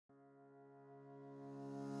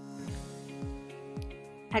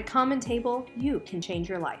At Common Table, you can change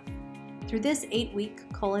your life. Through this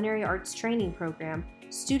 8-week culinary arts training program,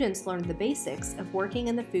 students learn the basics of working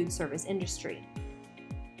in the food service industry.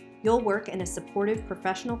 You'll work in a supportive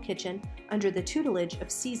professional kitchen under the tutelage of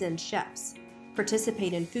seasoned chefs,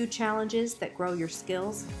 participate in food challenges that grow your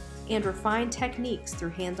skills, and refine techniques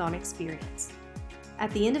through hands-on experience. At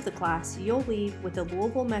the end of the class, you'll leave with a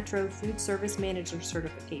Louisville Metro Food Service Manager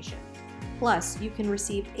certification. Plus, you can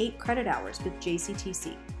receive 8 credit hours with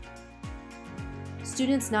JCTC.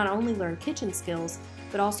 Students not only learn kitchen skills,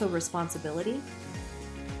 but also responsibility,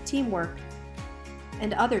 teamwork,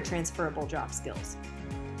 and other transferable job skills.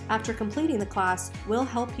 After completing the class, we'll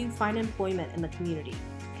help you find employment in the community,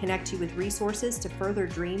 connect you with resources to further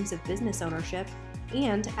dreams of business ownership,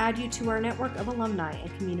 and add you to our network of alumni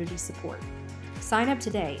and community support. Sign up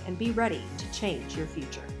today and be ready to change your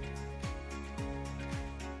future.